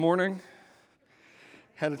Morning.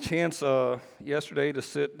 Had a chance yesterday to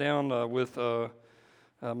sit down with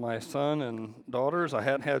my son and daughters. I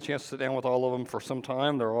hadn't had a chance to sit down with all of them for some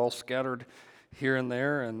time. They're all scattered here and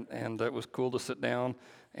there, and it was cool to sit down.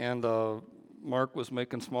 And Mark was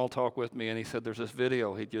making small talk with me, and he said there's this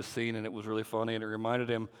video he'd just seen, and it was really funny, and it reminded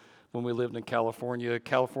him when we lived in California.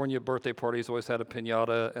 California birthday parties always had a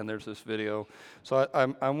piñata, and there's this video. So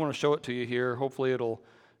I want to show it to you here. Hopefully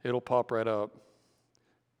it'll pop right up.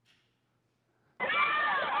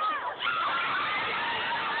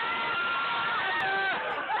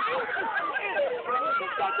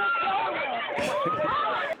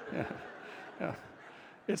 Yeah.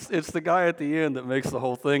 It's the guy at the end that makes the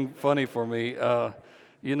whole thing funny for me.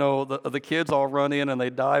 The kids all run in and they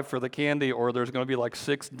dive for the candy, or there's going to be like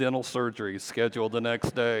 6 dental surgeries scheduled the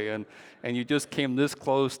next day, and you just came this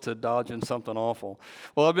close to dodging something awful.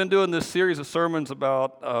 Well, I've been doing this series of sermons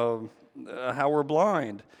about how we're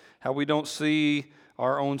blind, how we don't see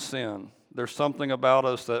our own sin. There's something about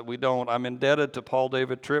us that we don't. I'm indebted to Paul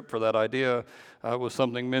David Tripp for that idea. It was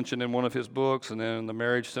something mentioned in one of his books, and then in the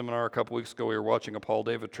marriage seminar a couple weeks ago, we were watching a Paul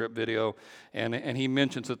David Tripp video, and he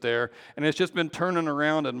mentions it there. And it's just been turning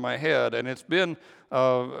around in my head, and it's been,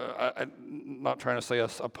 I'm not trying to say a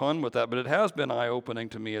pun with that, but it has been eye-opening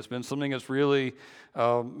to me. It's been something that's really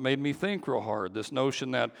made me think real hard, this notion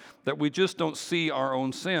that we just don't see our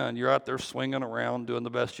own sin. You're out there swinging around doing the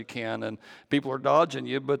best you can, and people are dodging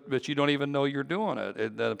you, but you don't even know you're doing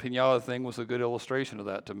it. The piñata thing was a good illustration of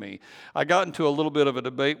that to me. I got into a little bit of a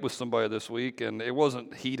debate with somebody this week, and it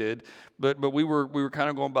wasn't heated, but we were kind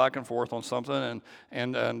of going back and forth on something,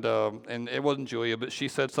 and it wasn't Julia, but she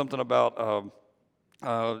said something about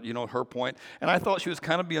her point. And I thought she was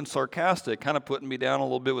kind of being sarcastic, kind of putting me down a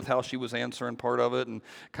little bit with how she was answering part of it, and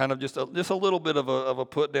kind of just a little bit of a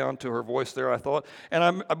put down to her voice there, I thought.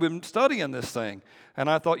 And I've been studying this thing, and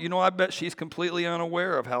I thought, I bet she's completely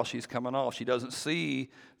unaware of how she's coming off. She doesn't see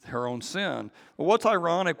her own sin. Well, what's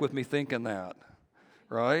ironic with me thinking that,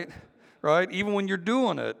 right? Right? Even when you're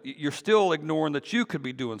doing it, you're still ignoring that you could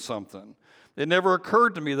be doing something. It never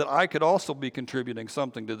occurred to me that I could also be contributing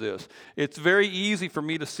something to this. It's very easy for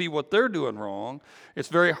me to see what they're doing wrong. It's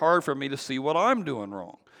very hard for me to see what I'm doing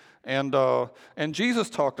wrong. And Jesus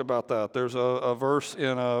talked about that. There's a verse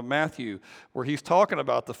in Matthew where he's talking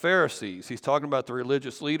about the Pharisees. He's talking about the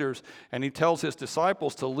religious leaders, and he tells his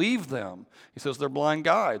disciples to leave them. He says they're blind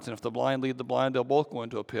guides, and if the blind lead the blind, they'll both go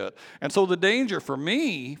into a pit. And so the danger for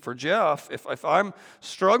me, for Jeff, if I'm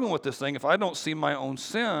struggling with this thing, if I don't see my own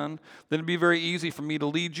sin, then it'd be very easy for me to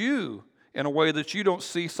lead you in a way that you don't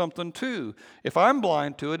see something too. If I'm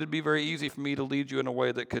blind to it, it'd be very easy for me to lead you in a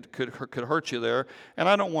way that could hurt you there, and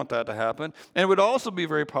I don't want that to happen. And it would also be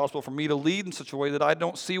very possible for me to lead in such a way that I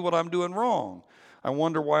don't see what I'm doing wrong. I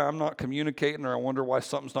wonder why I'm not communicating, or I wonder why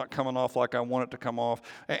something's not coming off like I want it to come off,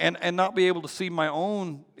 and not be able to see my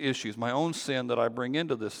own issues, my own sin that I bring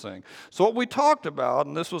into this thing. So what we talked about,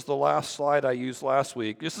 and this was the last slide I used last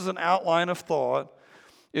week, this is an outline of thought,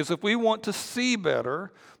 is if we want to see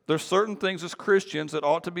better, there's certain things as Christians that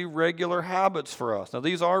ought to be regular habits for us. Now,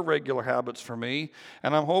 these are regular habits for me,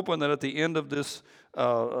 and I'm hoping that at the end of this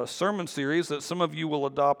sermon series that some of you will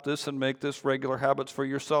adopt this and make this regular habits for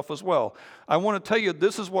yourself as well. I want to tell you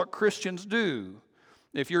this is what Christians do.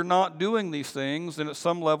 If you're not doing these things, then at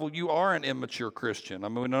some level you are an immature Christian. I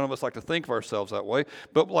mean, none of us like to think of ourselves that way.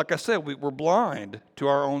 But like I said, we're blind to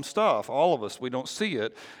our own stuff. All of us, we don't see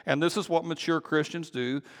it. And this is what mature Christians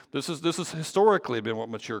do. This has historically been what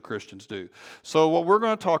mature Christians do. So what we're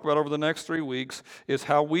going to talk about over the next 3 weeks is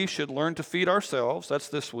how we should learn to feed ourselves. That's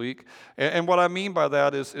this week. And what I mean by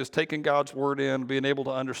that is taking God's Word in, being able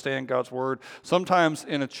to understand God's Word. Sometimes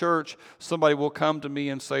in a church, somebody will come to me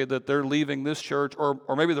and say that they're leaving this church,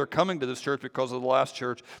 or maybe they're coming to this church because of the last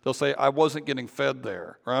church. They'll say, I wasn't getting fed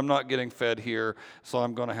there, or I'm not getting fed here, so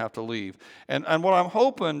I'm going to have to leave. And what I'm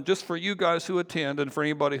hoping, just for you guys who attend and for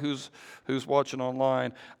anybody who's watching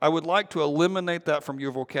online, I would like to eliminate that from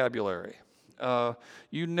your vocabulary.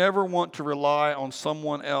 You never want to rely on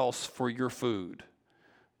someone else for your food.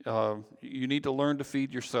 You need to learn to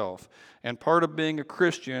feed yourself. And part of being a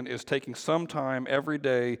Christian is taking some time every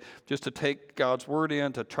day just to take God's Word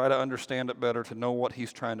in, to try to understand it better, to know what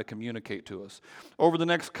He's trying to communicate to us. Over the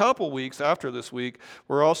next couple weeks after this week,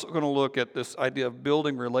 we're also going to look at this idea of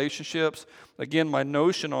building relationships. Again, my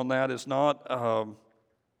notion on that is not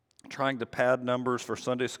trying to pad numbers for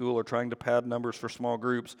Sunday school or trying to pad numbers for small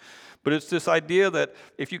groups. But it's this idea that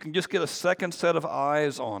if you can just get a second set of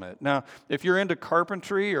eyes on it. Now, if you're into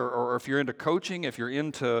carpentry or if you're into coaching, if you're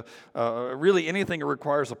into really anything that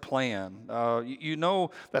requires a plan, you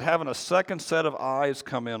know that having a second set of eyes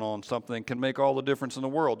come in on something can make all the difference in the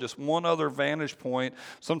world. Just one other vantage point.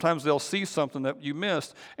 Sometimes they'll see something that you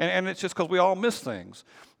missed, and it's just because we all miss things.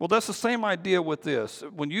 Well, that's the same idea with this.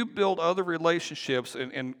 When you build other relationships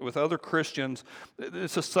and with other Christians,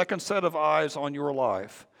 it's a second set of eyes on your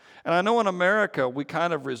life. And I know in America, we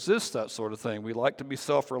kind of resist that sort of thing. We like to be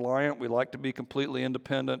self-reliant. We like to be completely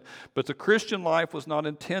independent. But the Christian life was not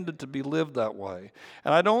intended to be lived that way.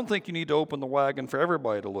 And I don't think you need to open the wagon for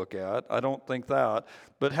everybody to look at. I don't think that.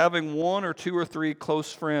 But having one or two or three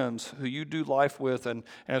close friends who you do life with, and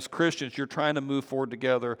as Christians, you're trying to move forward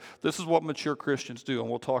together, this is what mature Christians do. And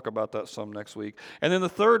we'll talk about that some next week. And then the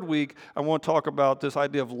third week, I want to talk about this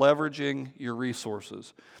idea of leveraging your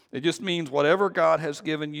resources. It just means whatever God has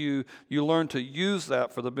given you, you learn to use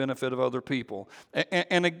that for the benefit of other people.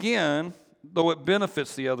 And again, though it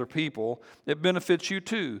benefits the other people, it benefits you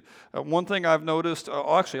too. One thing I've noticed,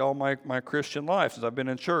 actually all my Christian life since I've been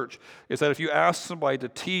in church, is that if you ask somebody to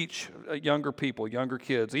teach younger people, younger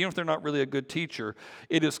kids, even if they're not really a good teacher,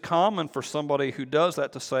 it is common for somebody who does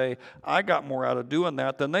that to say, I got more out of doing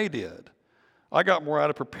that than they did. I got more out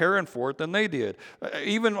of preparing for it than they did.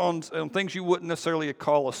 Even on things you wouldn't necessarily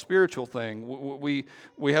call a spiritual thing. We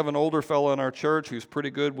have an older fellow in our church who's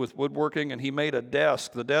pretty good with woodworking, and he made a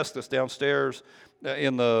desk. The desk that's downstairs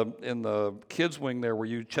in the kids' wing there where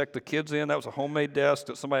you check the kids in. That was a homemade desk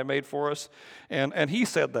that somebody made for us. And he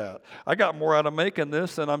said that. I got more out of making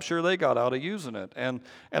this than I'm sure they got out of using it. And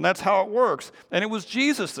that's how it works. And it was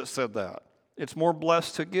Jesus that said that. It's more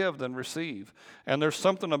blessed to give than receive. And there's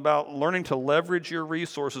something about learning to leverage your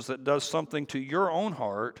resources that does something to your own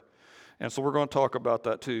heart. And so we're going to talk about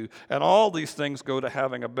that too. And all these things go to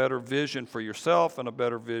having a better vision for yourself and a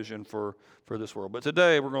better vision for this world. But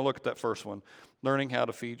today we're going to look at that first one, learning how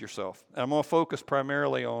to feed yourself. And I'm going to focus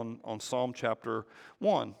primarily on Psalm chapter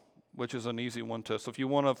 1. Which is an easy one to. So if you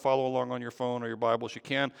want to follow along on your phone or your Bibles, you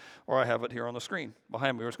can, or I have it here on the screen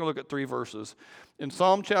behind me. We're just going to look at 3 verses. In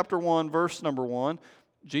Psalm chapter 1, verse number 1,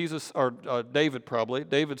 David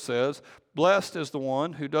says, "Blessed is the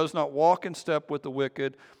one who does not walk in step with the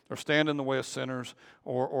wicked, or stand in the way of sinners,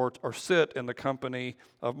 or sit in the company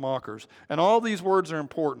of mockers." And all these words are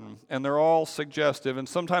important, and they're all suggestive. And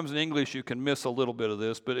sometimes in English you can miss a little bit of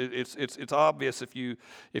this, but it's obvious if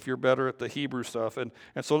you're better at the Hebrew stuff. And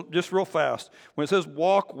so just real fast, when it says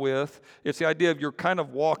walk with, it's the idea of you're kind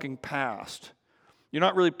of walking past. You're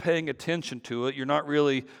not really paying attention to it. You're not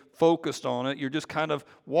really focused on it. You're just kind of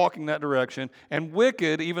walking that direction. And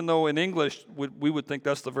wicked, even though in English we would think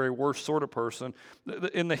that's the very worst sort of person,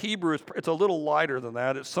 in the Hebrew it's a little lighter than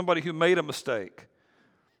that. It's somebody who made a mistake.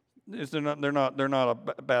 They're not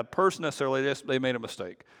a bad person necessarily. They made a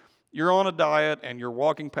mistake. You're on a diet and you're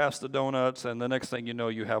walking past the donuts, and the next thing you know,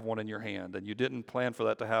 you have one in your hand, and you didn't plan for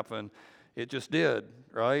that to happen. It just did,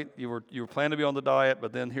 right? You were planning to be on the diet,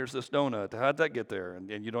 but then here's this donut. How'd that get there? And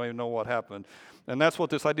you don't even know what happened. And that's what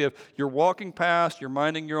this idea of you're walking past, you're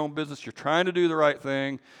minding your own business, you're trying to do the right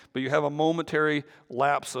thing, but you have a momentary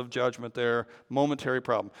lapse of judgment there, momentary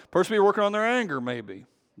problem. Person be working on their anger, maybe.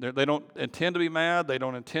 They don't intend to be mad. They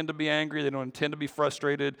don't intend to be angry. They don't intend to be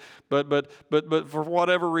frustrated. But for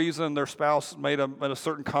whatever reason, their spouse made a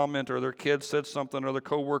certain comment, or their kid said something, or their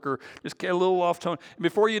coworker just get a little off tone. And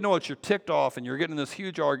before you know it, you're ticked off, and you're getting this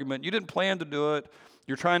huge argument. You didn't plan to do it.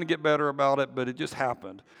 You're trying to get better about it, but it just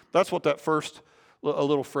happened. That's what that first a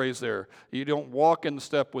little phrase there. You don't walk in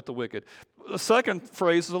step with the wicked. The second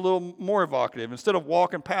phrase is a little more evocative. Instead of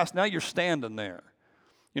walking past, now you're standing there.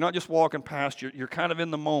 You're not just walking past, you're kind of in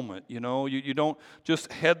the moment, you know. You don't just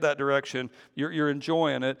head that direction, you're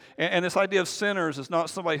enjoying it. And this idea of sinners is not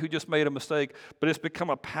somebody who just made a mistake, but it's become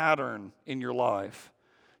a pattern in your life.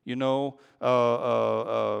 You know,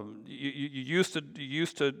 you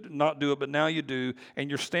used to not do it, but now you do, and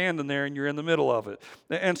you're standing there and you're in the middle of it.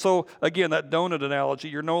 And so, again, that donut analogy,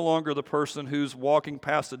 you're no longer the person who's walking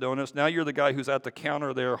past the donuts. Now you're the guy who's at the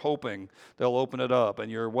counter there hoping they'll open it up,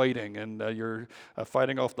 and you're waiting, and you're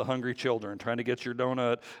fighting off the hungry children, trying to get your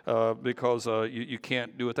donut because you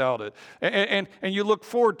can't do without it. And you look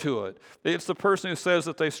forward to it. It's the person who says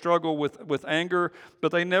that they struggle with anger,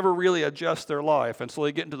 but they never really adjust their life, and so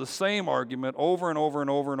they get into the same argument over and over and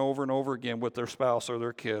over and over and over again with their spouse or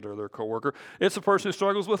their kid or their coworker. It's the person who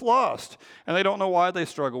struggles with lust, and they don't know why they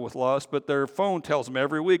struggle with lust, but their phone tells them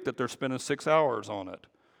every week that they're spending 6 hours on it,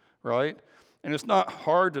 right? And it's not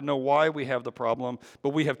hard to know why we have the problem,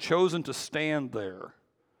 but we have chosen to stand there.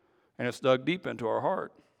 and it's dug deep into our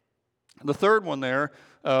heart. The third one there,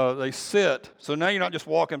 they sit. So now you're not just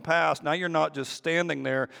walking past. Now you're not just standing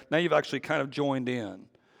there. Now you've actually kind of joined in.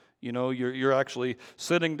 You know, you're actually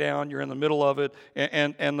sitting down. You're in the middle of it.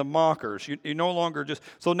 And the mockers, you no longer just.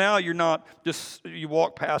 So now you're not just you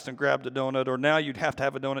walk past and grab the donut, or now you'd have to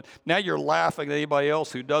have a donut. Now you're laughing at anybody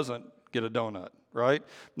else who doesn't get a donut. Right?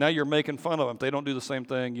 Now you're making fun of them. If they don't do the same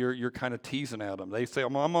thing, you're kind of teasing at them. They say,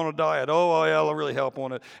 I'm on a diet. Oh, yeah, I'll really help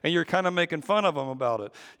on it. And you're kind of making fun of them about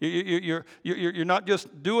it. You're not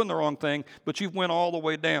just doing the wrong thing, but you've went all the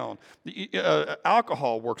way down.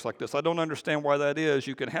 Alcohol works like this. I don't understand why that is.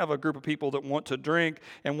 You can have a group of people that want to drink,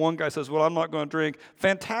 and one guy says, well, I'm not going to drink.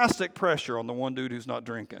 Fantastic pressure on the one dude who's not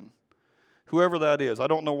drinking. Whoever that is. I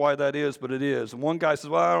don't know why that is, but it is. And one guy says,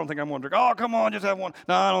 well, I don't think I'm going to drink. Oh, come on, just have one.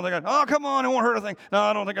 No, I don't think oh, come on, it won't hurt a thing. No,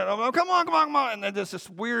 I don't think oh, come on. And then there's this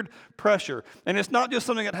weird pressure. And it's not just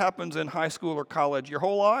something that happens in high school or college your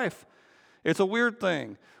whole life. It's a weird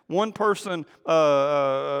thing. One person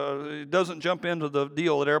doesn't jump into the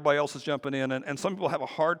deal that everybody else is jumping in, and some people have a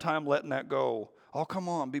hard time letting that go. Oh, come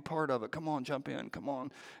on, be part of it. Come on, jump in. Come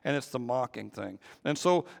on. And it's the mocking thing. And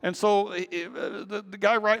so the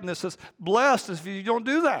guy writing this says, blessed if you don't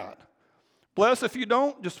do that. Blessed if you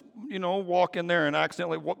don't just, walk in there and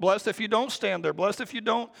accidentally. Blessed if you don't stand there. Blessed if you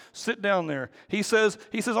don't sit down there. He says,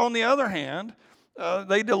 on the other hand,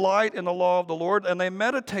 they delight in the law of the Lord and they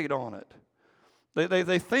meditate on it.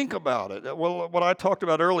 They think about it. Well, what I talked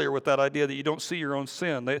about earlier with that idea that you don't see your own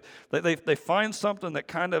sin, they find something that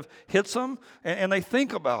kind of hits them, and they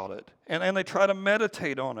think about it, and they try to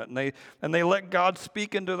meditate on it, and they let God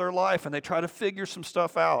speak into their life, and they try to figure some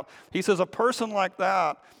stuff out. He says a person like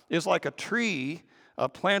that is like a tree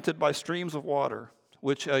planted by streams of water,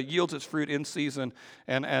 which yields its fruit in season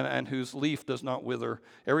and whose leaf does not wither.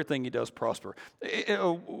 Everything he does prosper.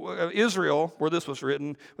 Israel, where this was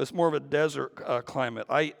written, was more of a desert climate.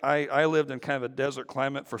 I lived in kind of a desert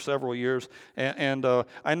climate for several years, and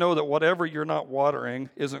I know that whatever you're not watering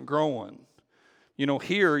isn't growing.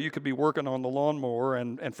 Here you could be working on the lawnmower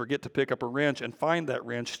and forget to pick up a wrench and find that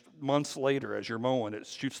wrench months later as you're mowing. It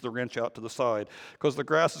shoots the wrench out to the side because the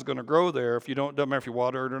grass is going to grow there if you don't, doesn't matter if you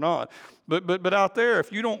water it or not. But out there,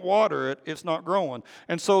 if you don't water it, it's not growing.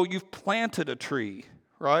 And so you've planted a tree,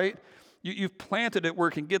 right? You've planted it where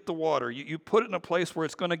it can get the water. You put it in a place where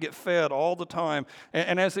it's going to get fed all the time.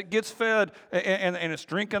 And as it gets fed and it's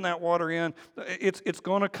drinking that water in, it's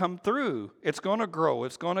going to come through. It's going to grow.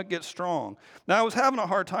 It's going to get strong. Now, I was having a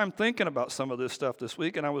hard time thinking about some of this stuff this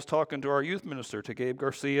week, and I was talking to our youth minister, to Gabe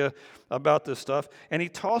Garcia, about this stuff. And he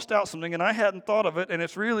tossed out something, and I hadn't thought of it, and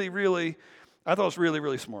it's really, really, I thought it was really,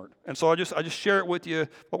 really smart. And so I just share it with you,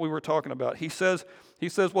 what we were talking about. He says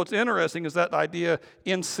what's interesting is that idea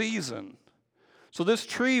in season. So this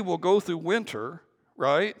tree will go through winter,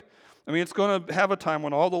 right? I mean, it's going to have a time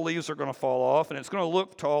when all the leaves are going to fall off, and it's going to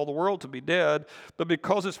look to all the world to be dead. But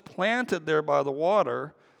because it's planted there by the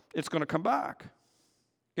water, it's going to come back.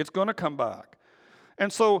 It's going to come back.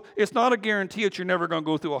 And so it's not a guarantee that you're never going to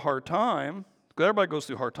go through a hard time. Everybody goes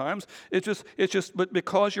through hard times. It's just, but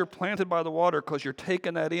because you're planted by the water, because you're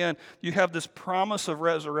taking that in, you have this promise of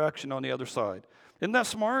resurrection on the other side. Isn't that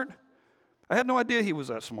smart? I had no idea he was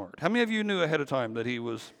that smart. How many of you knew ahead of time that he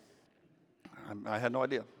was? I had no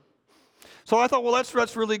idea. So I thought, well,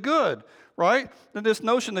 that's really good, right? And this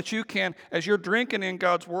notion that you can, as you're drinking in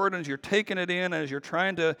God's word, and as you're taking it in, as you're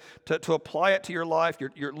trying to apply it to your life,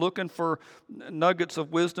 you're looking for nuggets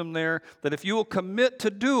of wisdom there, that if you will commit to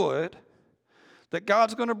do it, that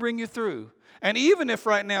God's going to bring you through. And even if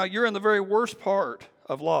right now you're in the very worst part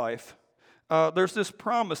of life, there's this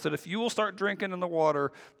promise that if you will start drinking in the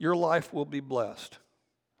water, your life will be blessed.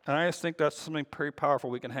 And I just think that's something pretty powerful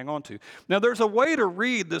we can hang on to. Now, there's a way to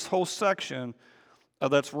read this whole section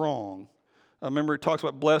that's wrong. Remember, it talks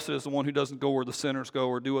about blessed is the one who doesn't go where the sinners go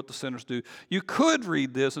or do what the sinners do. You could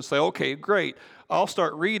read this and say, okay, great, I'll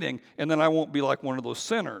start reading, and then I won't be like one of those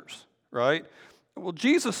sinners, right? Well,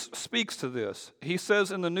 Jesus speaks to this. He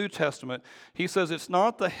says in the New Testament, he says it's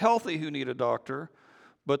not the healthy who need a doctor,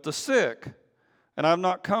 but the sick. And I've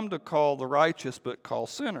not come to call the righteous, but call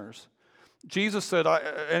sinners. Jesus said,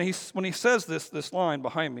 when he says this line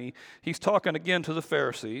behind me, he's talking again to the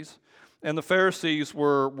Pharisees. And the Pharisees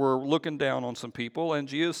were looking down on some people. And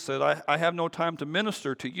Jesus said, I have no time to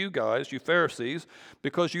minister to you guys, you Pharisees,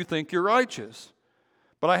 because you think you're righteous.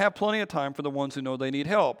 But I have plenty of time for the ones who know they need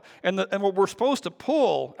help. And what we're supposed to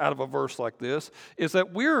pull out of a verse like this is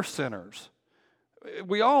that we're sinners.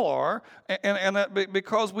 We all are, and that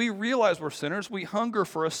because we realize we're sinners, we hunger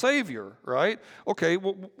for a Savior, right? Okay,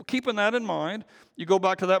 well, keeping that in mind, you go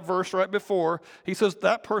back to that verse right before. He says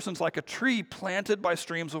that person's like a tree planted by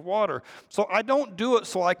streams of water. So I don't do it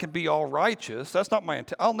so I can be all righteous. That's not my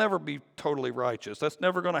intent. I'll never be totally righteous. That's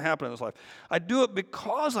never going to happen in this life. I do it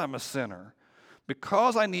because I'm a sinner.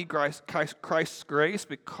 Because I need Christ's grace,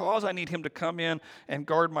 because I need Him to come in and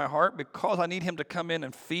guard my heart, because I need Him to come in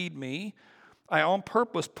and feed me, I on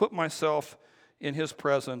purpose put myself in His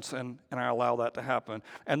presence and I allow that to happen.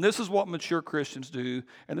 And this is what mature Christians do,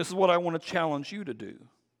 and this is what I want to challenge you to do.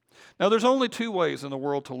 Now, there's only two ways in the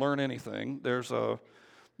world to learn anything. There's a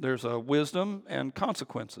wisdom and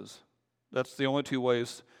consequences. That's the only two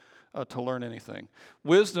ways to learn anything.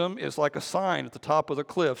 Wisdom is like a sign at the top of the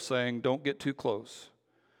cliff saying, don't get too close.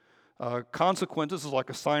 Consequences is like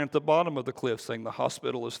a sign at the bottom of the cliff saying the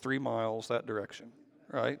hospital is 3 miles that direction,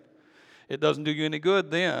 right? It doesn't do you any good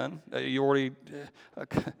then. A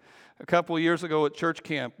couple of years ago at church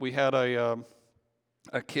camp, we had a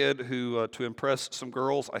kid who, to impress some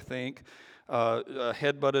girls, I think,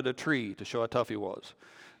 headbutted a tree to show how tough he was.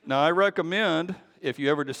 Now, I recommend, if you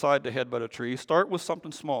ever decide to headbutt a tree, start with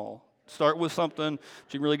something small. Start with something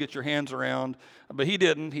that you can really get your hands around. But he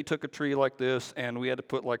didn't. He took a tree like this, and we had to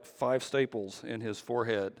put like 5 staples in his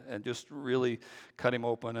forehead and just really cut him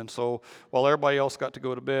open. And so while everybody else got to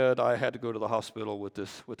go to bed, I had to go to the hospital with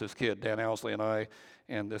this kid. Dan Owsley and I,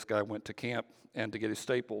 and this guy went to camp and to get his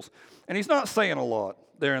staples. And he's not saying a lot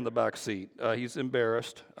there in the back seat. He's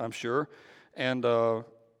embarrassed, I'm sure. And I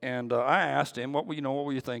asked him, what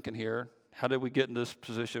were you thinking here? How did we get in this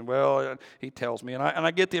position? Well, he tells me, and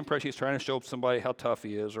I get the impression he's trying to show somebody how tough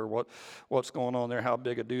he is or what's going on there, how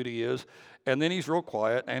big a dude he is. And then he's real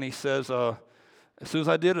quiet, and he says, as soon as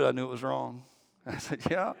I did it, I knew it was wrong. I said,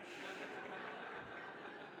 yeah.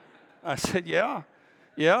 I said, yeah.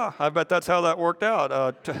 I bet that's how that worked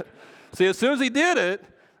out. See, as soon as he did it,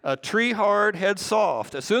 tree hard, head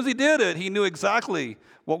soft. As soon as he did it, he knew exactly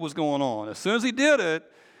what was going on. As soon as he did it,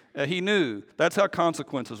 he knew. That's how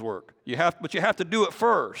consequences work. But you have to do it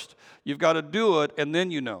first. You've got to do it, and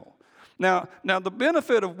then you know. Now the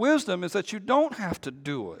benefit of wisdom is that you don't have to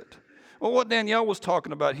do it. Well, what Danielle was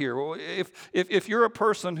talking about here, well, if you're a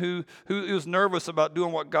person who is nervous about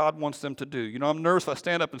doing what God wants them to do, I'm nervous if I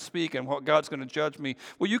stand up and speak and what God's going to judge me.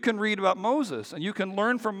 Well, you can read about Moses, and you can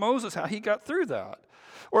learn from Moses how he got through that.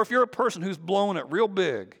 Or if you're a person who's blown it real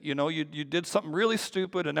big, you did something really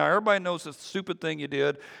stupid, and now everybody knows the stupid thing you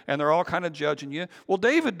did, and they're all kind of judging you. Well,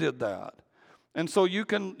 David did that. And so you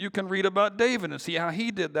can read about David and see how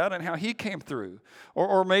he did that and how he came through.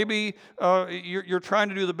 Or maybe you're trying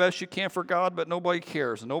to do the best you can for God, but nobody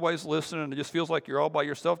cares, and nobody's listening, and it just feels like you're all by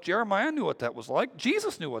yourself. Jeremiah knew what that was like.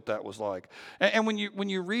 Jesus knew what that was like. And when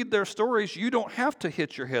you read their stories, you don't have to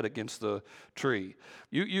hit your head against the tree.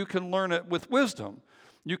 You can learn it with wisdom.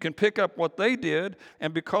 You can pick up what they did,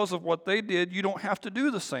 and because of what they did, you don't have to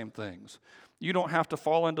do the same things. You don't have to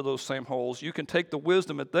fall into those same holes. You can take the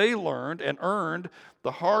wisdom that they learned and earned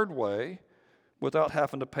the hard way without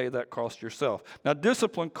having to pay that cost yourself. Now,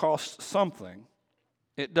 discipline costs something.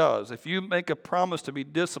 It does. If you make a promise to be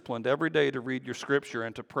disciplined every day to read your scripture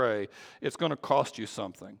and to pray, it's going to cost you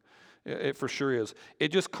something. It for sure is. It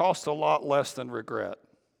just costs a lot less than regret.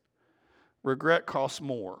 Regret costs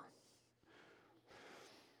more.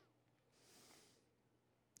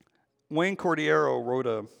 Wayne Cordeiro wrote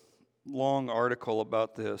a long article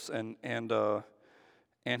about this, and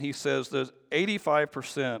he says there's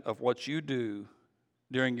 85% of what you do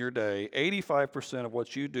during your day, 85% of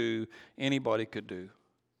what you do, anybody could do.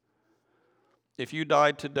 If you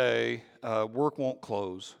died today, work won't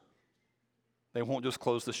close. They won't just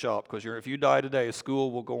close the shop, because if you die today,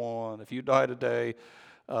 school will go on. If you die today,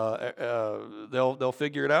 they'll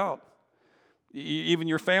figure it out. Even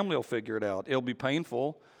your family will figure it out. It'll be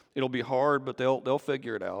painful. It'll be hard, but they'll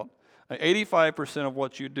figure it out. 85% of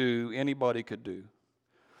what you do, anybody could do.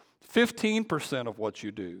 15% of what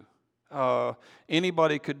you do,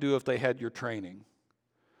 anybody could do if they had your training.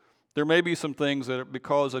 There may be some things that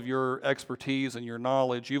because of your expertise and your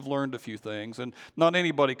knowledge, you've learned a few things, and not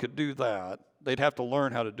anybody could do that. They'd have to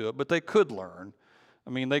learn how to do it, but they could learn.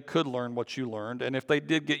 They could learn what you learned, and if they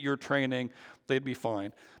did get your training, they'd be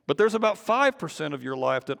fine. But there's about 5% of your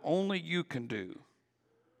life that only you can do.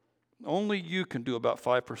 Only you can do about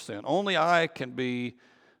 5%. Only I can be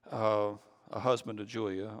a husband to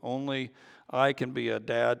Julia. Only I can be a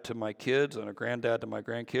dad to my kids and a granddad to my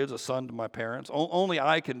grandkids, a son to my parents. Only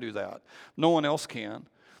I can do that. No one else can.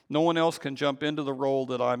 No one else can jump into the role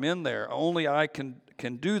that I'm in there. Only I can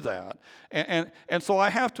can do that. And so I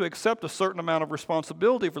have to accept a certain amount of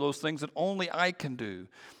responsibility for those things that only I can do.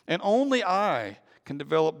 And only I can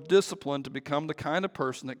develop discipline to become the kind of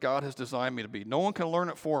person that God has designed me to be. No one can learn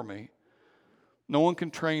it for me. No one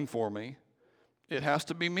can train for me. It has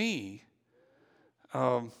to be me.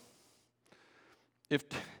 If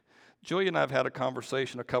Julia and I have had a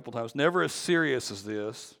conversation a couple times, never as serious as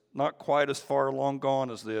this, not quite as far long gone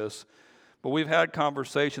as this, but we've had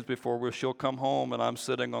conversations before where she'll come home and I'm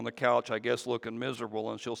sitting on the couch, I guess looking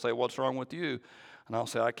miserable, and she'll say, "What's wrong with you?" And I'll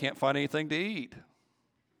say, "I can't find anything to eat."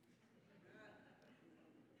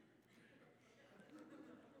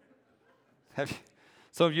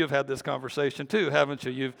 Some of you have had this conversation too, haven't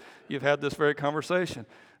you? You've had this very conversation.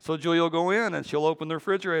 So Julia will go in and she'll open the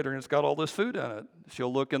refrigerator and it's got all this food in it.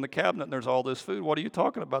 She'll look in the cabinet and there's all this food. "What are you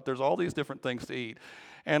talking about? There's all these different things to eat."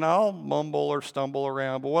 And I'll mumble or stumble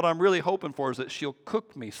around, but what I'm really hoping for is that she'll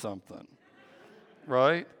cook me something,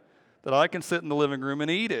 right? That I can sit in the living room and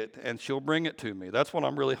eat it, and she'll bring it to me. That's what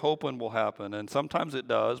I'm really hoping will happen, and sometimes it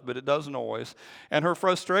does, but it doesn't always. And her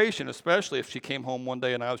frustration, especially if she came home one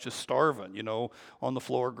day and I was just starving, on the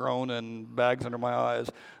floor groaning, bags under my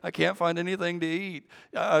eyes, "I can't find anything to eat."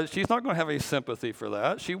 She's not going to have any sympathy for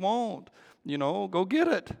that. She won't. Go get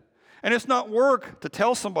it. And it's not work to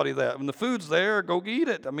tell somebody that. When the food's there, go eat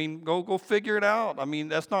it. I mean, go figure it out. I mean,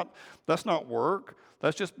 that's not work.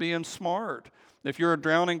 That's just being smart. If you're a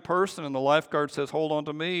drowning person and the lifeguard says, "Hold on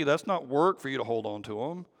to me," that's not work for you to hold on to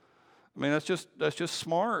them. I mean, that's just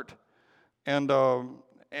smart. And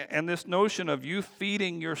this notion of you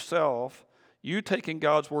feeding yourself, you taking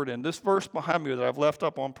God's word in, this verse behind me that I've left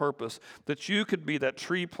up on purpose, that you could be that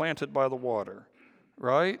tree planted by the water,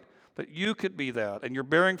 right? That you could be that, and you're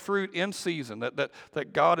bearing fruit in season,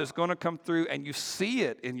 that God is going to come through, and you see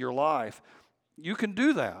it in your life. You can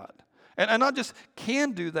do that. And not just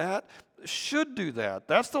can do that, should do that.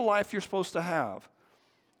 That's the life you're supposed to have.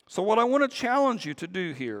 So what I want to challenge you to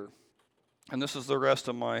do here, and this is the rest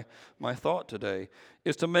of my thought today,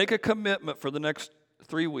 is to make a commitment for the next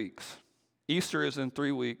 3 weeks. Easter is in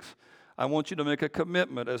 3 weeks. I want you to make a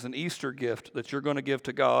commitment as an Easter gift that you're going to give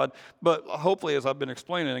to God. But hopefully, as I've been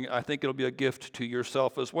explaining, I think it'll be a gift to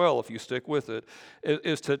yourself as well if you stick with it,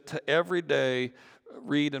 is to every day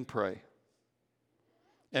read and pray.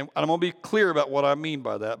 And I'm going to be clear about what I mean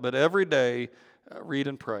by that, but every day, read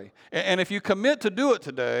and pray. And if you commit to do it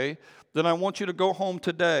today, then I want you to go home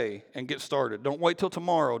today and get started. Don't wait till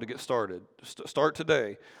tomorrow to get started. Start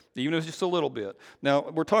today, even if it's just a little bit. Now,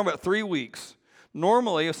 we're talking about 3 weeks.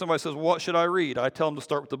 Normally, if somebody says, "What should I read?" I tell them to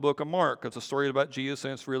start with the book of Mark. It's a story about Jesus,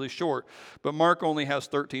 and it's really short. But Mark only has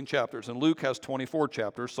 13 chapters, and Luke has 24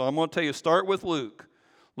 chapters. So I'm going to tell you, start with Luke.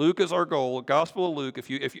 Luke is our goal, the Gospel of Luke. If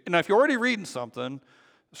you're already reading something,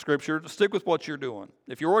 Scripture, stick with what you're doing.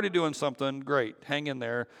 If you're already doing something, great, hang in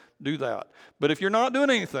there, do that. But if you're not doing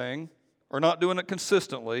anything or not doing it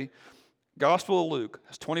consistently, Gospel of Luke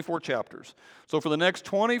has 24 chapters. So for the next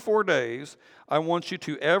 24 days, I want you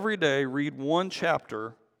to every day read one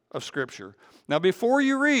chapter of Scripture. Now, before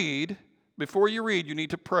you read, you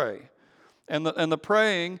need to pray. And the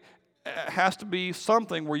praying has to be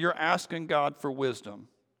something where you're asking God for wisdom.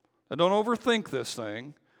 Now, don't overthink this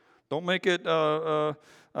thing. Don't make it,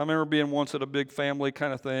 I remember being once at a big family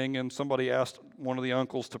kind of thing, and somebody asked one of the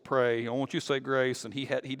uncles to pray, "I want you to say grace," and he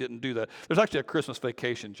didn't do that. There's actually a Christmas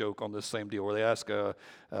Vacation joke on this same deal where they ask,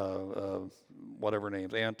 whatever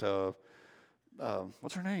names, Aunt,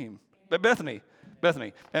 what's her name? Bethany,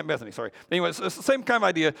 Aunt Bethany, sorry. Anyway, it's the same kind of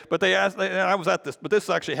idea, but they asked, and I was at this, but this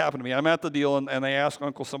actually happened to me. I'm at the deal, and they ask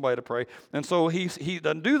Uncle somebody to pray, and so he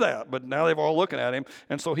doesn't do that, but now they've all looking at him,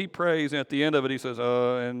 and so he prays, and at the end of it, he says,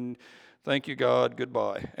 and thank you, God,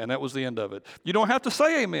 goodbye, and that was the end of it. You don't have to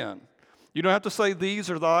say amen. You don't have to say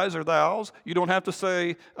these or thys or thous. You don't have to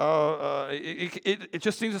say, it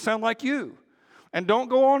just seems to sound like you. And don't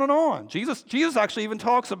go on and on. Jesus actually even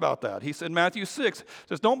talks about that. He said in Matthew 6,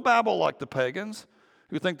 says, "Don't babble like the pagans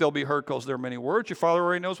who think they'll be heard because there are many words. Your Father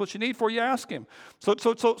already knows what you need for you ask Him." So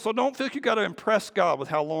don't think you got to impress God with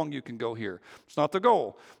how long you can go here. It's not the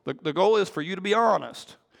goal. The goal is for you to be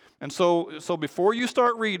honest. And so before you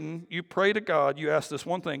start reading, you pray to God. You ask this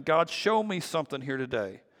one thing: God, show me something here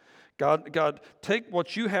today. God, take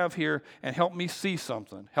what you have here and help me see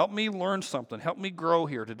something. Help me learn something. Help me grow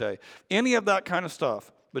here today. Any of that kind of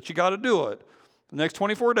stuff. But you got to do it. The next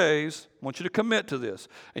 24 days, I want you to commit to this.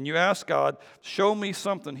 And you ask God, show me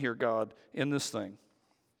something here, God, in this thing.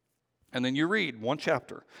 And then you read one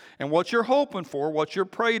chapter. And what you're hoping for, what you're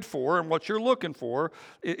prayed for, and what you're looking for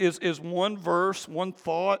is one verse, one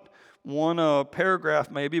thought, one paragraph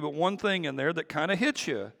maybe, but one thing in there that kind of hits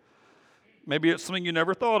you. Maybe it's something you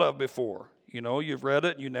never thought of before. You know, you've read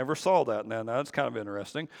it and you never saw that. Now that's kind of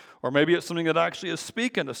interesting. Or maybe it's something that actually is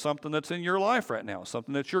speaking to something that's in your life right now,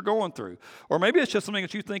 something that you're going through. Or maybe it's just something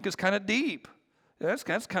that you think is kind of deep. That's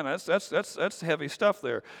heavy stuff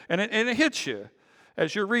there. And it hits you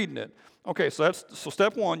as you're reading it. Okay, so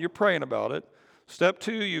step one, you're praying about it. Step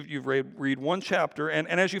two, you've read one chapter, and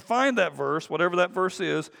as you find that verse, whatever that verse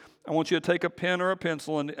is, I want you to take a pen or a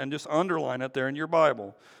pencil and just underline it there in your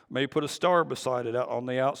Bible. Maybe put a star beside it on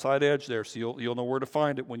the outside edge there, so you'll know where to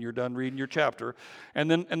find it when you're done reading your chapter.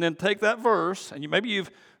 And then take that verse, and maybe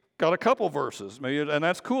you've got a couple verses, and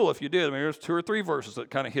that's cool if you did. Maybe there's 2 or 3 verses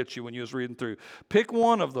that kind of hit you when you was reading through. Pick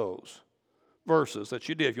one of those verses that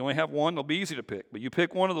you did. If you only have one, it'll be easy to pick. But you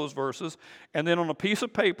pick one of those verses, and then on a piece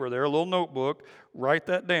of paper there, a little notebook, write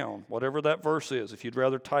that down, whatever that verse is. If you'd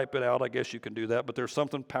rather type it out, I guess you can do that, but there's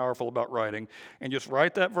something powerful about writing. And just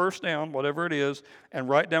write that verse down, whatever it is, and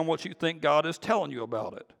write down what you think God is telling you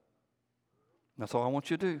about it. That's all I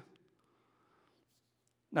want you to do.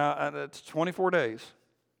 Now, it's 24 days.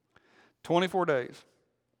 24 days.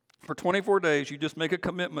 For 24 days, you just make a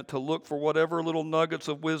commitment to look for whatever little nuggets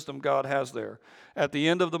of wisdom God has there. At the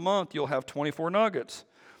end of the month, you'll have 24 nuggets.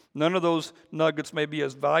 None of those nuggets may be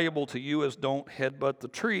as valuable to you as don't headbutt the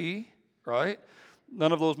tree, right?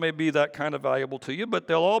 None of those may be that kind of valuable to you, but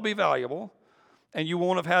they'll all be valuable. And you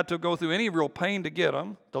won't have had to go through any real pain to get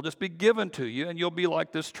them. They'll just be given to you, and you'll be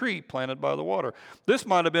like this tree planted by the water. This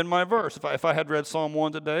might have been my verse. If I had read Psalm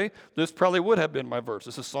 1 today, this probably would have been my verse.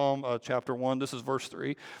 This is Psalm chapter 1. This is verse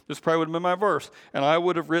 3. This probably would have been my verse. And I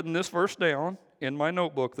would have written this verse down in my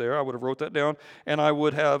notebook there. I would have wrote that down, and I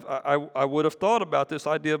would have thought about this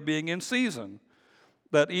idea of being in season.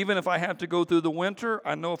 That even if I have to go through the winter,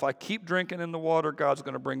 I know if I keep drinking in the water, God's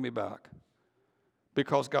going to bring me back.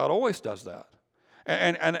 Because God always does that.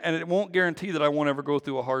 And it won't guarantee that I won't ever go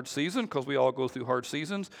through a hard season, because we all go through hard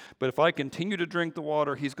seasons. But if I continue to drink the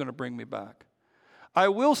water, He's going to bring me back. I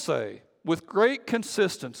will say, with great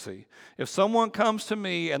consistency, if someone comes to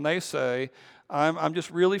me and they say, I'm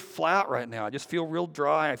just really flat right now. I just feel real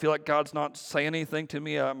dry. I feel like God's not saying anything to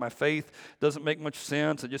me. My faith doesn't make much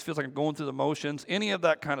sense. It just feels like I'm going through the motions, any of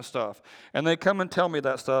that kind of stuff. And they come and tell me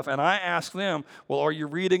that stuff, and I ask them, well, are you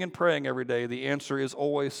reading and praying every day? The answer is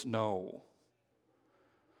always no.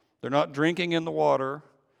 They're not drinking in the water,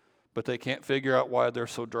 but they can't figure out why they're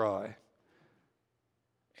so dry.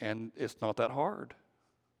 And it's not that hard.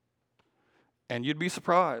 And you'd be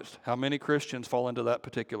surprised how many Christians fall into that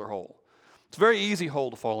particular hole. It's a very easy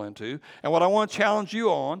hole to fall into. And what I want to challenge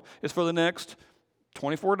you on is for the next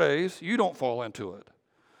 24 days, you don't fall into it.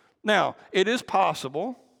 Now, it is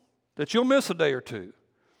possible that you'll miss a day or two.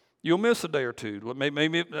 You'll miss a day or two.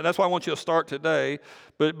 Maybe that's why I want you to start today,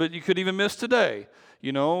 but you could even miss today.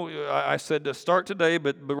 You know, I said to start today,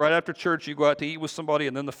 but right after church, you go out to eat with somebody,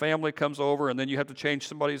 and then the family comes over, and then you have to change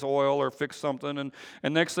somebody's oil or fix something,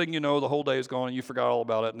 and next thing you know, the whole day is gone, and you forgot all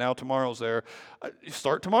about it. Now tomorrow's there. You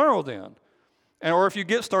start tomorrow then. Or if you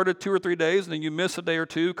get started 2 or 3 days, and then you miss a day or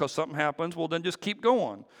two because something happens, well, then just keep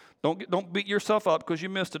going. Don't beat yourself up because you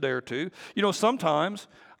missed a day or two. You know, sometimes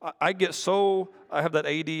I have that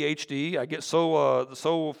ADHD. I get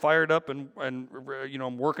so fired up and you know,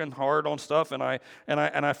 I'm working hard on stuff, and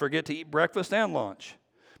I forget to eat breakfast and lunch.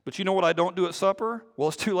 But you know what I don't do at supper? Well,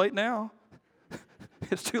 it's too late now.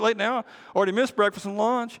 It's too late now. Already missed breakfast and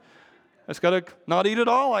lunch. I just got to not eat at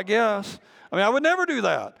all, I guess. I mean, I would never do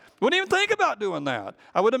that. Wouldn't even think about doing that.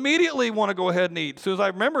 I would immediately want to go ahead and eat. As soon as I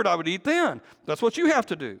remembered, I would eat then. That's what you have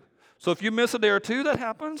to do. So if you miss a day or two, that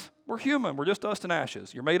happens. We're human. We're just dust and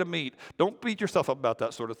ashes. You're made of meat. Don't beat yourself up about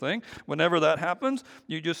that sort of thing. Whenever that happens,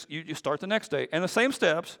 you start the next day. And the same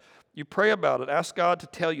steps, you pray about it. Ask God to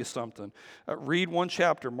tell you something. Read one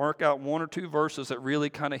chapter. Mark out 1 or 2 verses that really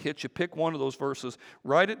kind of hit you. Pick one of those verses.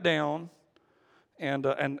 Write it down. And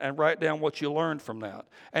write down what you learned from that.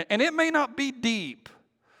 And it may not be deep.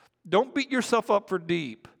 Don't beat yourself up for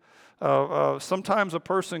deep. Sometimes a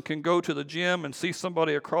person can go to the gym and see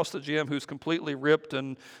somebody across the gym who's completely ripped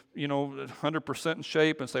and, you know, 100% in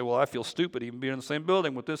shape, and say, well, I feel stupid even being in the same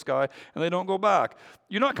building with this guy, and they don't go back.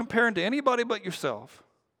 You're not comparing to anybody but yourself.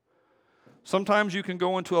 Sometimes you can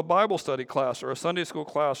go into a Bible study class or a Sunday school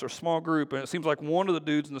class or small group, and it seems like one of the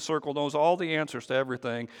dudes in the circle knows all the answers to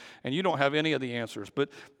everything, and you don't have any of the answers. But,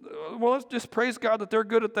 well, let's just praise God that they're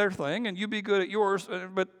good at their thing, and you be good at yours,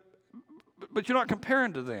 but you're not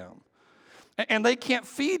comparing to them. And they can't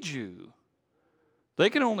feed you. They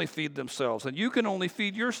can only feed themselves, and you can only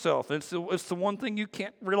feed yourself. It's the one thing you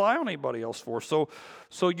can't rely on anybody else for. So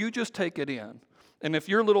you just take it in. And if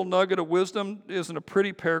your little nugget of wisdom isn't a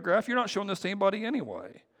pretty paragraph, you're not showing this to anybody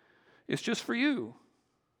anyway. It's just for you.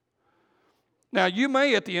 Now, you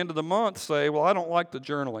may at the end of the month say, well, I don't like the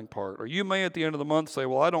journaling part. Or you may at the end of the month say,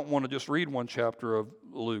 well, I don't want to just read one chapter of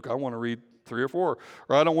Luke. I want to read 3 or 4.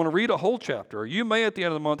 Or I don't want to read a whole chapter. Or you may at the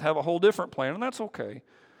end of the month have a whole different plan, and that's okay.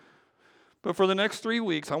 But for the next 3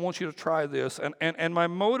 weeks, I want you to try this. And my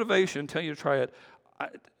motivation, telling you to try it,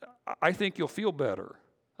 I think you'll feel better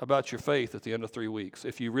about your faith at the end of 3 weeks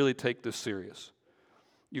if you really take this serious.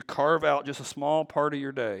 You carve out just a small part of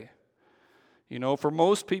your day. You know, for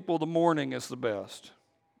most people, the morning is the best.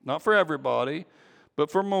 Not for everybody, but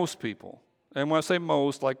for most people. And when I say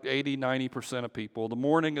most, like 80, 90% of people, the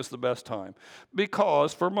morning is the best time.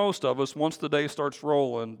 Because for most of us, once the day starts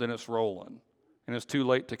rolling, then it's rolling. And it's too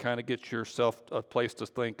late to kind of get yourself a place to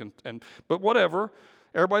think. But whatever,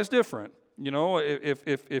 everybody's different. You know,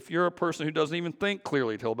 if you're a person who doesn't even think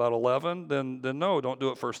clearly till about 11, then no, don't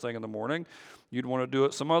do it first thing in the morning. You'd want to do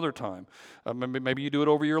it some other time. Maybe you do it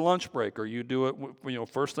over your lunch break, or you do it,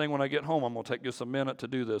 first thing when I get home, I'm going to take just a minute to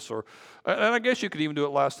do this. And I guess you could even do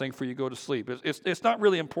it last thing before you go to sleep. It's not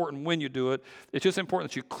really important when you do it. It's just important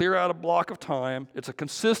that you clear out a block of time. It's a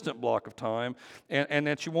consistent block of time, and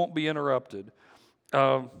that you won't be interrupted.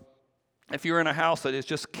 If you're in a house that is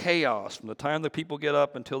just chaos from the time the people get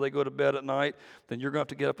up until they go to bed at night, then you're going to have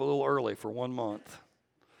to get up a little early for 1 month.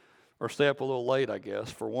 Or stay up a little late, I guess,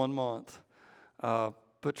 for 1 month.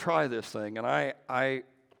 But try this thing. And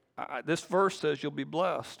this verse says you'll be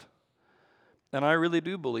blessed. And I really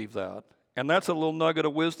do believe that. And that's a little nugget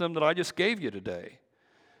of wisdom that I just gave you today.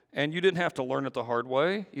 And you didn't have to learn it the hard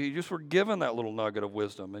way. You just were given that little nugget of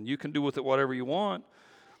wisdom. And you can do with it whatever you want.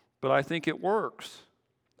 But I think it works.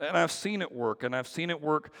 And I've seen it work. And I've seen it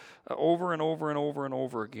work over and over and over and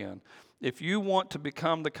over again. If you want to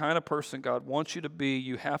become the kind of person God wants you to be,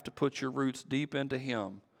 you have to put your roots deep into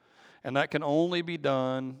Him. And that can only be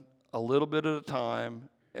done a little bit at a time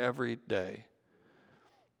every day.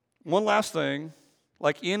 One last thing,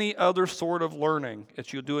 like any other sort of learning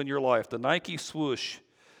that you'll do in your life, the Nike swoosh,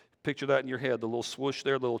 picture that in your head, the little swoosh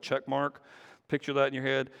there, the little check mark, picture that in your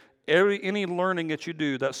head. Any learning that you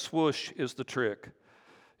do, that swoosh is the trick.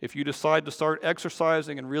 If you decide to start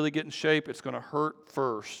exercising and really get in shape, it's going to hurt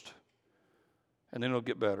first, and then it'll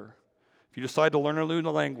get better. If you decide to learn a new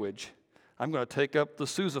language, I'm going to take up the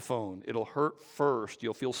sousaphone. It'll hurt first.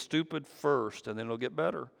 You'll feel stupid first, and then it'll get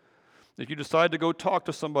better. If you decide to go talk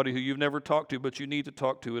to somebody who you've never talked to, but you need to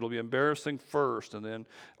talk to, it'll be embarrassing first, and then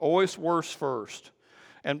always worse first.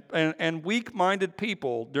 And weak-minded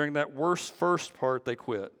people, during that worst first part, they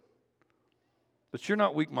quit. But you're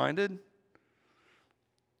not weak-minded.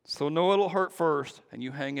 So know it'll hurt first, and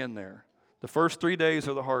you hang in there. The first 3 days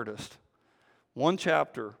are the hardest. 1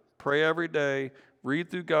 chapter, pray every day, read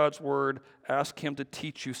through God's Word, ask Him to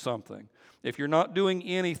teach you something. If you're not doing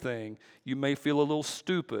anything, you may feel a little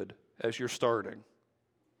stupid as you're starting.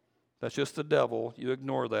 That's just the devil. You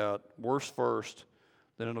ignore that. Worse first,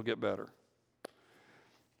 then it'll get better.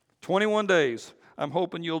 21 days. I'm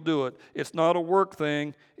hoping you'll do it. It's not a work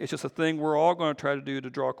thing. It's just a thing we're all going to try to do to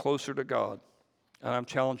draw closer to God. And I'm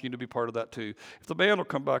challenging you to be part of that too. If the band will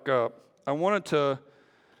come back up, I wanted to...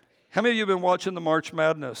 How many of you have been watching the March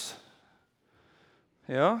Madness?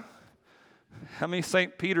 Yeah? How many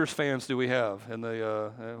St. Peter's fans do we have in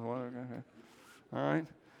the... all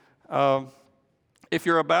right. If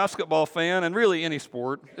you're a basketball fan, and really any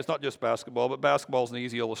sport, it's not just basketball, but basketball is an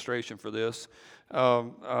easy illustration for this.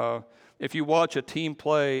 If you watch a team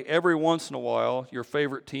play, every once in a while, your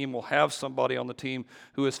favorite team will have somebody on the team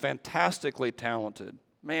who is fantastically talented.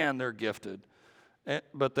 Man, they're gifted.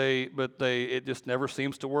 But it just never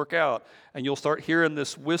seems to work out. And you'll start hearing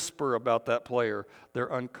this whisper about that player. They're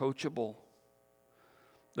uncoachable.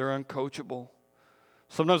 They're uncoachable.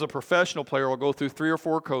 Sometimes a professional player will go through 3 or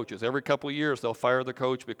 4 coaches. Every couple of years, they'll fire the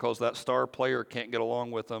coach because that star player can't get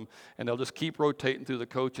along with them, and they'll just keep rotating through the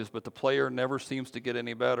coaches, but the player never seems to get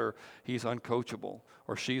any better. He's uncoachable,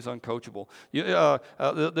 or she's uncoachable.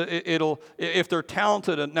 If they're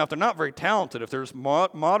talented, and now if they're not very talented, if they're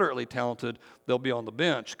moderately talented, they'll be on the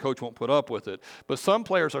bench. Coach won't put up with it. But some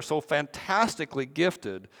players are so fantastically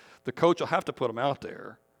gifted, the coach will have to put them out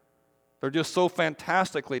there. They're just so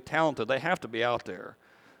fantastically talented, they have to be out there.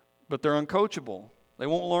 But they're uncoachable. They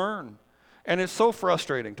won't learn. And it's so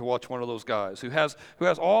frustrating to watch one of those guys who has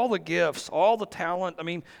all the gifts, all the talent. I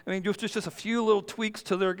mean, just a few little tweaks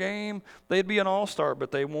to their game, they'd be an all-star,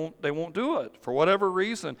 but they won't do it for whatever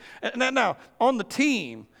reason. And now, on the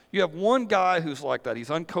team, you have one guy who's like that. He's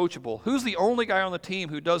uncoachable. Who's the only guy on the team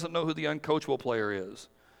who doesn't know who the uncoachable player is?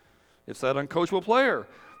 It's that uncoachable player.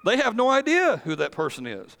 They have no idea who that person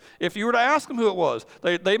is. If you were to ask them who it was,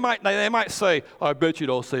 they might say, I bet you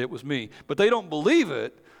don't say it was me. But they don't believe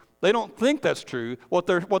it They don't think that's true.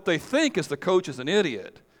 What they think is the coach is an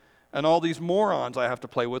idiot, and all these morons I have to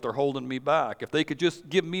play with are holding me back. If they could just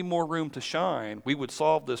give me more room to shine, we would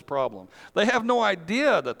solve this problem. They have no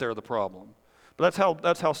idea that they're the problem. But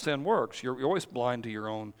that's how sin works. You're always blind to your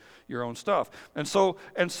own stuff. And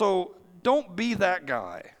so don't be that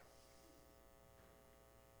guy.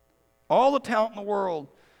 All the talent in the world,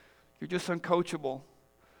 you're just uncoachable.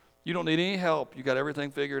 You don't need any help. You got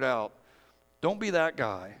everything figured out. Don't be that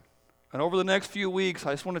guy. And over the next few weeks,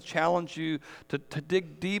 I just want to challenge you to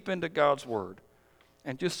dig deep into God's Word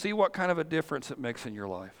and just see what kind of a difference it makes in your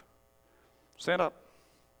life. Stand up.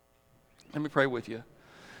 Let me pray with you.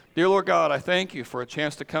 Dear Lord God, I thank you for a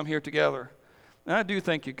chance to come here together. And I do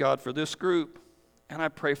thank you, God, for this group, and I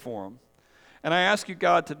pray for them. And I ask you,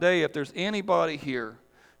 God, today, if there's anybody here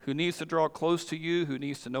who needs to draw close to you, who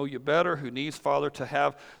needs to know you better, who needs, Father, to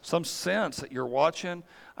have some sense that you're watching,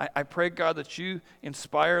 I pray, God, that you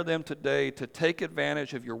inspire them today to take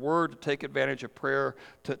advantage of your word, to take advantage of prayer,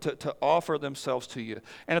 to offer themselves to you.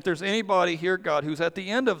 And if there's anybody here, God, who's at the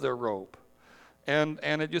end of their rope, and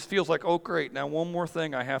it just feels like, oh, great, now one more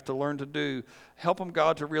thing I have to learn to do, help them,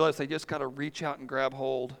 God, to realize they just got to reach out and grab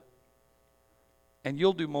hold, and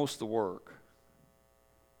you'll do most of the work.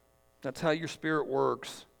 That's how your Spirit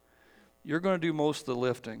works. You're going to do most of the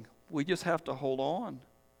lifting. We just have to hold on.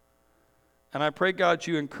 And I pray, God,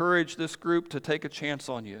 you encourage this group to take a chance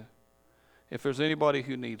on you if there's anybody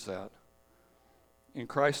who needs that. In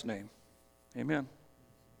Christ's name, amen.